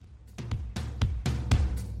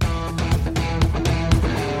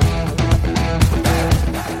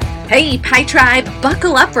Hey, Pi Tribe,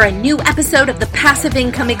 buckle up for a new episode of the Passive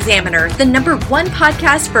Income Examiner, the #1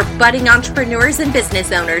 podcast for budding entrepreneurs and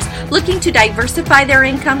business owners looking to diversify their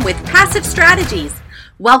income with passive strategies.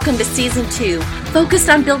 Welcome to Season 2, focused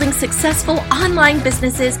on building successful online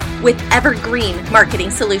businesses with evergreen marketing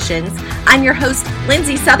solutions. I'm your host,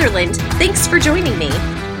 Lindsay Sutherland. Thanks for joining me.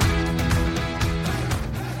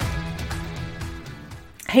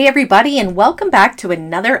 Hey everybody, and welcome back to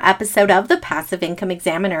another episode of the Passive Income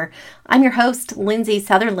Examiner. I'm your host, Lindsay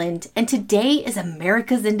Sutherland, and today is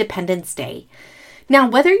America's Independence Day. Now,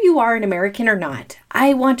 whether you are an American or not,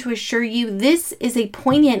 I want to assure you this is a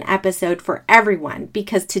poignant episode for everyone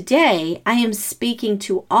because today I am speaking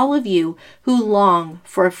to all of you who long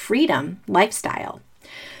for a freedom lifestyle.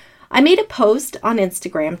 I made a post on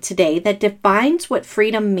Instagram today that defines what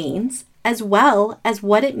freedom means as well as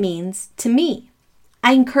what it means to me.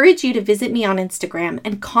 I encourage you to visit me on Instagram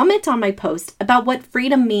and comment on my post about what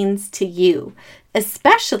freedom means to you,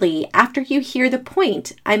 especially after you hear the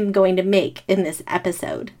point I'm going to make in this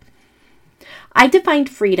episode. I defined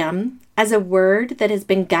freedom as a word that has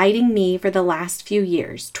been guiding me for the last few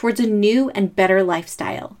years towards a new and better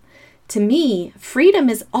lifestyle. To me, freedom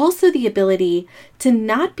is also the ability to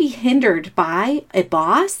not be hindered by a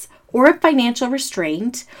boss or a financial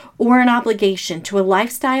restraint, or an obligation to a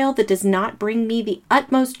lifestyle that does not bring me the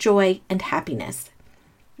utmost joy and happiness.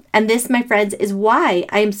 And this, my friends, is why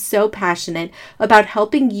I am so passionate about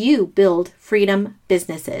helping you build freedom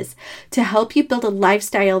businesses, to help you build a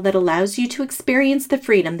lifestyle that allows you to experience the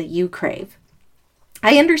freedom that you crave.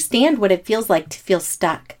 I understand what it feels like to feel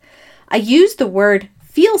stuck. I use the word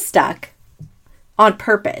feel stuck on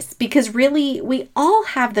purpose because really we all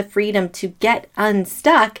have the freedom to get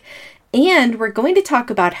unstuck, and we're going to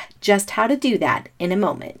talk about just how to do that in a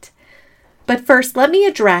moment. But first, let me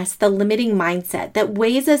address the limiting mindset that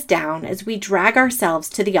weighs us down as we drag ourselves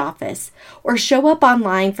to the office or show up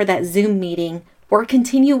online for that Zoom meeting or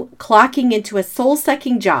continue clocking into a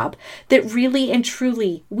soul-sucking job that really and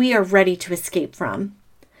truly we are ready to escape from.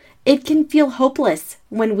 It can feel hopeless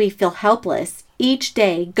when we feel helpless each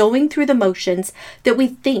day going through the motions that we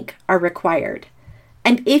think are required.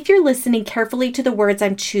 And if you're listening carefully to the words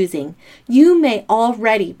I'm choosing, you may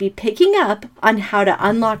already be picking up on how to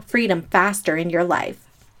unlock freedom faster in your life.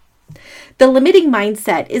 The limiting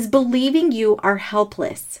mindset is believing you are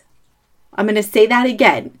helpless. I'm going to say that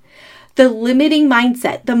again. The limiting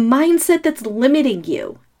mindset, the mindset that's limiting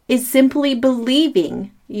you, is simply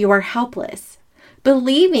believing you are helpless.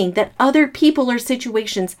 Believing that other people or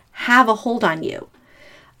situations have a hold on you.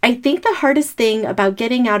 I think the hardest thing about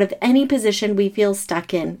getting out of any position we feel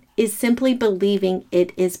stuck in is simply believing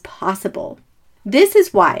it is possible. This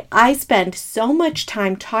is why I spend so much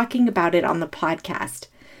time talking about it on the podcast.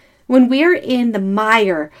 When we're in the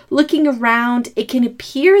mire, looking around, it can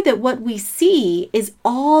appear that what we see is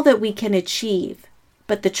all that we can achieve.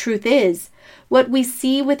 But the truth is, what we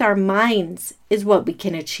see with our minds is what we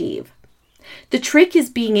can achieve. The trick is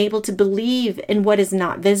being able to believe in what is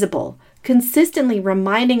not visible, consistently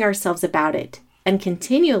reminding ourselves about it, and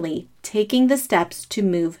continually taking the steps to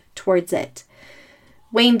move towards it.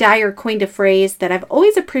 Wayne Dyer coined a phrase that I've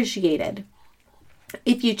always appreciated.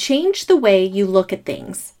 If you change the way you look at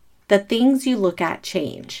things, the things you look at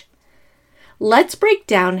change. Let's break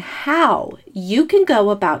down how you can go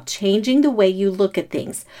about changing the way you look at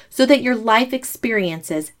things so that your life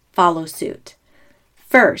experiences follow suit.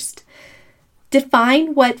 First,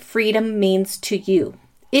 define what freedom means to you.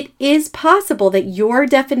 It is possible that your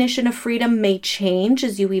definition of freedom may change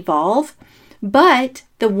as you evolve, but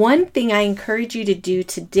the one thing I encourage you to do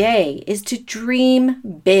today is to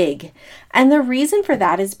dream big. And the reason for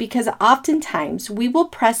that is because oftentimes we will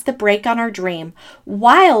press the brake on our dream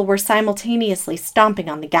while we're simultaneously stomping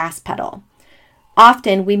on the gas pedal.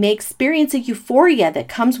 Often we may experience a euphoria that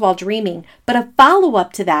comes while dreaming, but a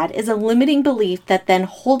follow-up to that is a limiting belief that then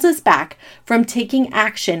holds us back from taking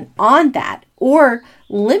action on that or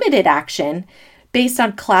limited action based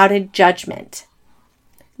on clouded judgment.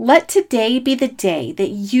 Let today be the day that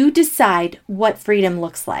you decide what freedom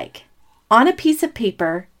looks like. On a piece of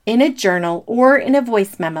paper, in a journal, or in a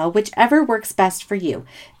voice memo, whichever works best for you,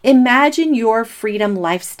 imagine your freedom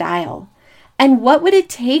lifestyle. And what would it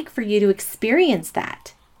take for you to experience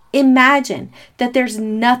that? Imagine that there's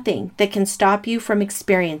nothing that can stop you from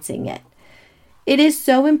experiencing it. It is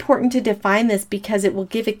so important to define this because it will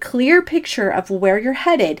give a clear picture of where you're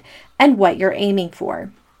headed and what you're aiming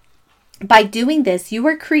for. By doing this, you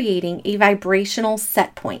are creating a vibrational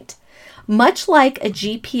set point. Much like a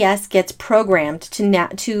GPS gets programmed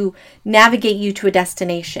to navigate you to a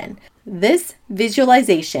destination, This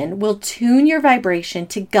visualization will tune your vibration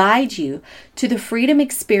to guide you to the freedom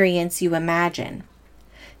experience you imagine.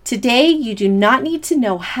 Today, you do not need to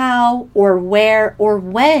know how or where or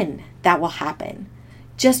when that will happen.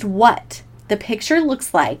 Just what the picture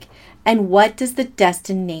looks like and what does the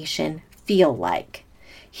destination feel like.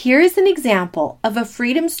 Here is an example of a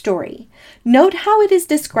freedom story. Note how it is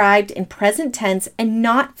described in present tense and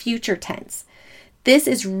not future tense. This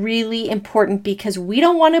is really important because we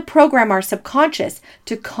don't want to program our subconscious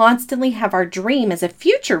to constantly have our dream as a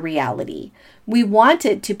future reality. We want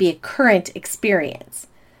it to be a current experience.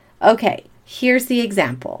 Okay, here's the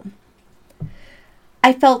example.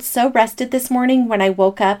 I felt so rested this morning when I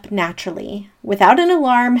woke up naturally, without an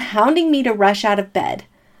alarm hounding me to rush out of bed.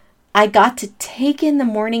 I got to take in the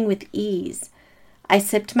morning with ease. I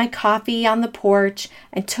sipped my coffee on the porch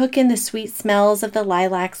and took in the sweet smells of the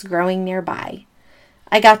lilacs growing nearby.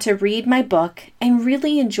 I got to read my book and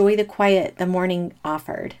really enjoy the quiet the morning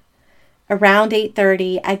offered. Around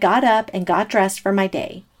 8:30, I got up and got dressed for my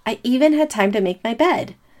day. I even had time to make my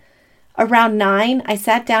bed. Around 9, I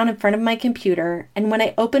sat down in front of my computer, and when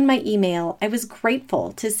I opened my email, I was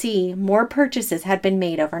grateful to see more purchases had been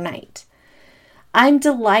made overnight. I'm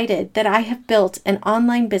delighted that I have built an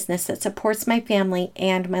online business that supports my family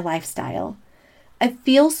and my lifestyle. I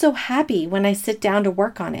feel so happy when I sit down to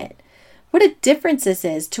work on it. What a difference this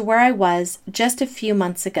is to where I was just a few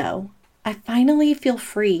months ago. I finally feel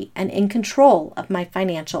free and in control of my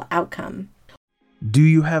financial outcome. Do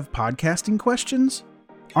you have podcasting questions?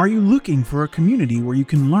 Are you looking for a community where you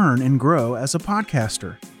can learn and grow as a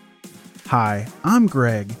podcaster? Hi, I'm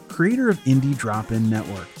Greg, creator of Indie Drop-In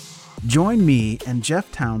Network. Join me and Jeff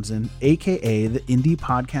Townsend, aka the Indie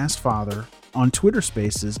Podcast Father, on Twitter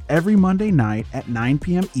Spaces every Monday night at 9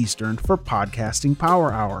 p.m. Eastern for Podcasting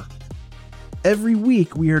Power Hour. Every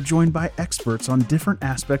week, we are joined by experts on different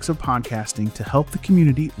aspects of podcasting to help the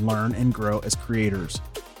community learn and grow as creators.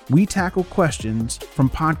 We tackle questions from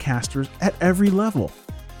podcasters at every level.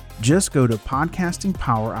 Just go to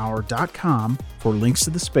podcastingpowerhour.com for links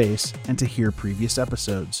to the space and to hear previous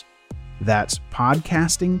episodes. That's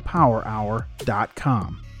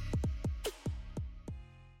podcastingpowerhour.com.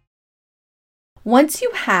 Once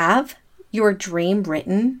you have your dream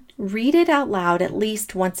written, read it out loud at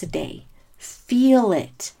least once a day. Feel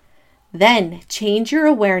it. Then change your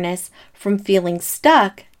awareness from feeling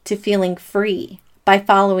stuck to feeling free by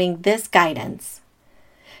following this guidance.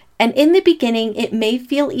 And in the beginning, it may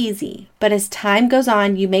feel easy, but as time goes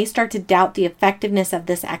on, you may start to doubt the effectiveness of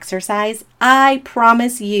this exercise. I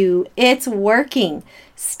promise you, it's working.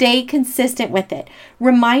 Stay consistent with it.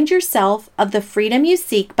 Remind yourself of the freedom you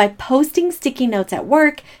seek by posting sticky notes at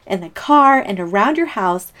work, in the car, and around your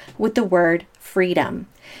house with the word freedom.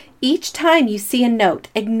 Each time you see a note,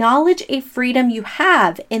 acknowledge a freedom you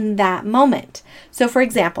have in that moment. So for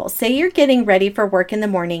example, say you're getting ready for work in the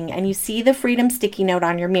morning and you see the freedom sticky note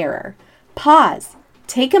on your mirror. Pause.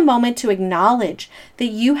 Take a moment to acknowledge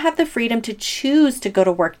that you have the freedom to choose to go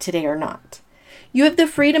to work today or not. You have the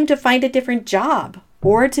freedom to find a different job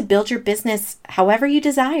or to build your business however you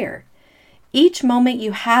desire. Each moment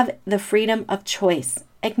you have the freedom of choice.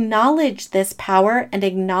 Acknowledge this power and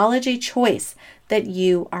acknowledge a choice that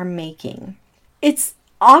you are making. It's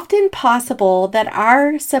often possible that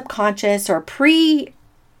our subconscious or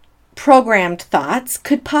pre-programmed thoughts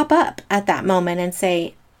could pop up at that moment and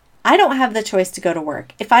say, I don't have the choice to go to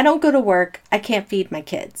work. If I don't go to work, I can't feed my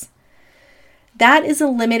kids. That is a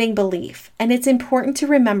limiting belief, and it's important to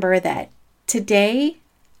remember that today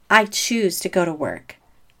I choose to go to work.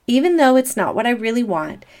 Even though it's not what I really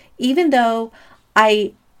want, even though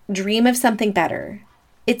I dream of something better,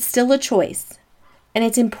 it's still a choice. And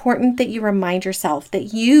it's important that you remind yourself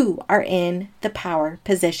that you are in the power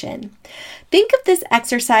position. Think of this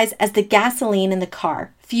exercise as the gasoline in the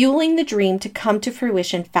car, fueling the dream to come to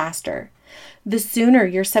fruition faster. The sooner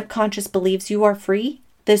your subconscious believes you are free,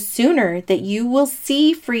 the sooner that you will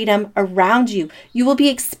see freedom around you. You will be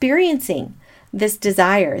experiencing this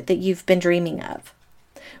desire that you've been dreaming of.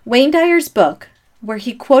 Wayne Dyer's book, where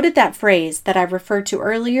he quoted that phrase that I referred to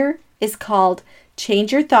earlier, is called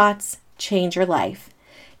Change Your Thoughts, Change Your Life.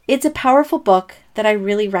 It's a powerful book that I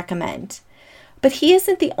really recommend. But he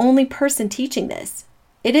isn't the only person teaching this.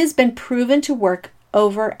 It has been proven to work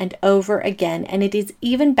over and over again, and it is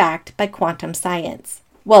even backed by quantum science.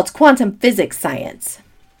 Well, it's quantum physics science.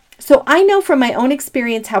 So I know from my own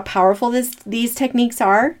experience how powerful these techniques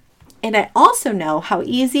are, and I also know how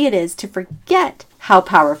easy it is to forget how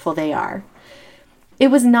powerful they are.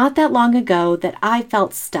 It was not that long ago that I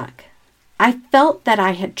felt stuck. I felt that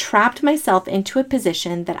I had trapped myself into a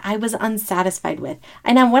position that I was unsatisfied with.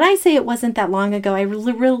 And when I say it wasn't that long ago, I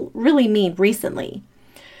really mean recently.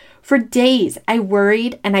 For days, I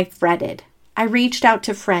worried and I fretted. I reached out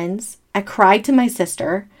to friends. I cried to my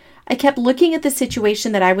sister. I kept looking at the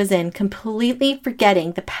situation that I was in, completely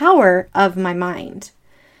forgetting the power of my mind.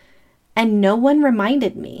 And no one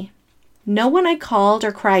reminded me. No one I called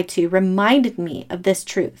or cried to reminded me of this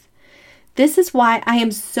truth. This is why I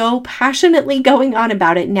am so passionately going on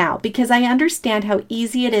about it now, because I understand how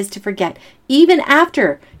easy it is to forget, even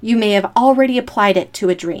after you may have already applied it to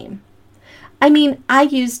a dream. I mean, I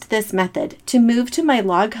used this method to move to my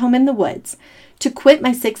log home in the woods, to quit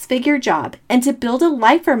my 6-figure job, and to build a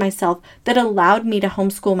life for myself that allowed me to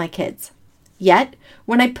homeschool my kids. Yet,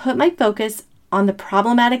 when I put my focus on the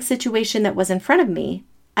problematic situation that was in front of me,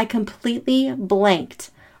 I completely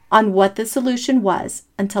blanked on what the solution was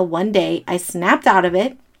until one day I snapped out of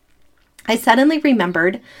it. I suddenly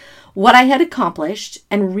remembered what I had accomplished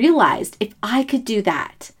and realized if I could do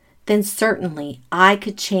that, then certainly I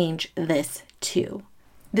could change this too.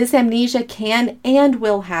 This amnesia can and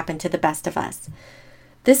will happen to the best of us.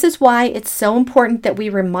 This is why it's so important that we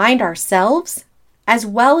remind ourselves, as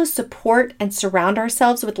well as support and surround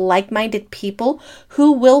ourselves with like-minded people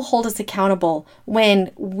who will hold us accountable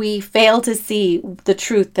when we fail to see the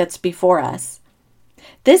truth that's before us.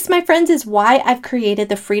 This, my friends, is why I've created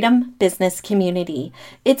the Freedom Business Community.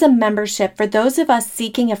 It's a membership for those of us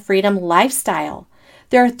seeking a freedom lifestyle.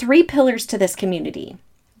 There are 3 pillars to this community.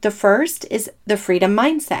 The first is the freedom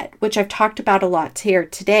mindset, which I've talked about a lot here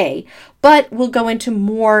today, but we'll go into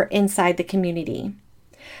more inside the community.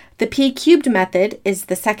 The P-Cubed method is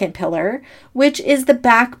the second pillar, which is the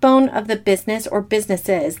backbone of the business or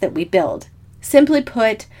businesses that we build. Simply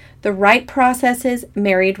put, the right processes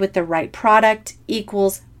married with the right product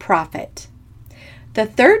equals profit. The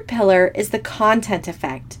third pillar is the content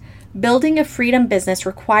effect. Building a freedom business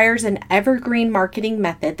requires an evergreen marketing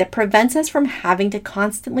method that prevents us from having to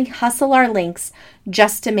constantly hustle our links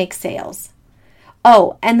just to make sales.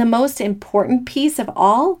 Oh, and the most important piece of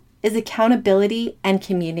all is accountability and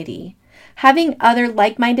community. Having other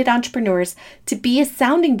like-minded entrepreneurs to be a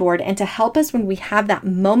sounding board and to help us when we have that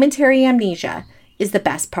momentary amnesia is the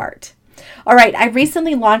best part. All right, I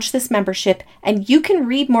recently launched this membership, and you can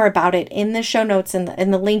read more about it in the show notes and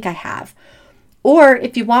in the link I have. Or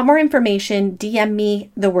if you want more information, DM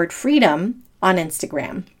me the word freedom on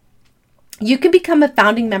Instagram. You can become a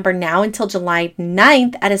founding member now until July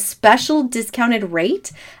 9th at a special discounted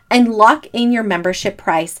rate and lock in your membership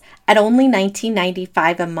price at only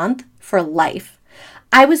 $19.95 a month for life.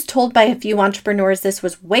 I was told by a few entrepreneurs this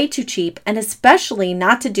was way too cheap, and especially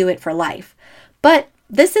not to do it for life. But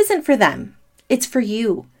this isn't for them. It's for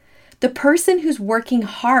you, the person who's working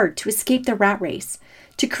hard to escape the rat race,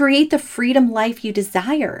 to create the freedom life you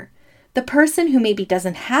desire. The person who maybe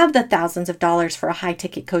doesn't have the thousands of dollars for a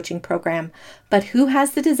high-ticket coaching program, but who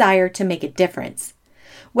has the desire to make a difference.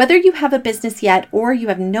 Whether you have a business yet or you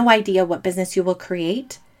have no idea what business you will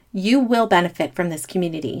create, you will benefit from this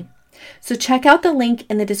community. So check out the link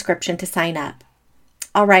in the description to sign up.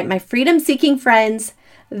 All right, my freedom-seeking friends,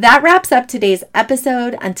 that wraps up today's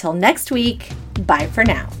episode. Until next week, bye for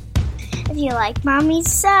now. If you like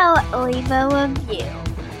Mommy's Sew, leave a review.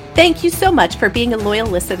 Thank you so much for being a loyal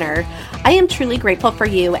listener. I am truly grateful for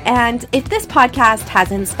you. And if this podcast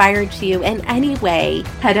has inspired you in any way,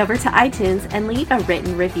 head over to iTunes and leave a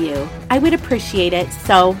written review. I would appreciate it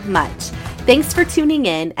so much. Thanks for tuning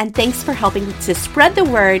in, and thanks for helping to spread the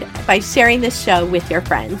word by sharing this show with your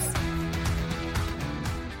friends.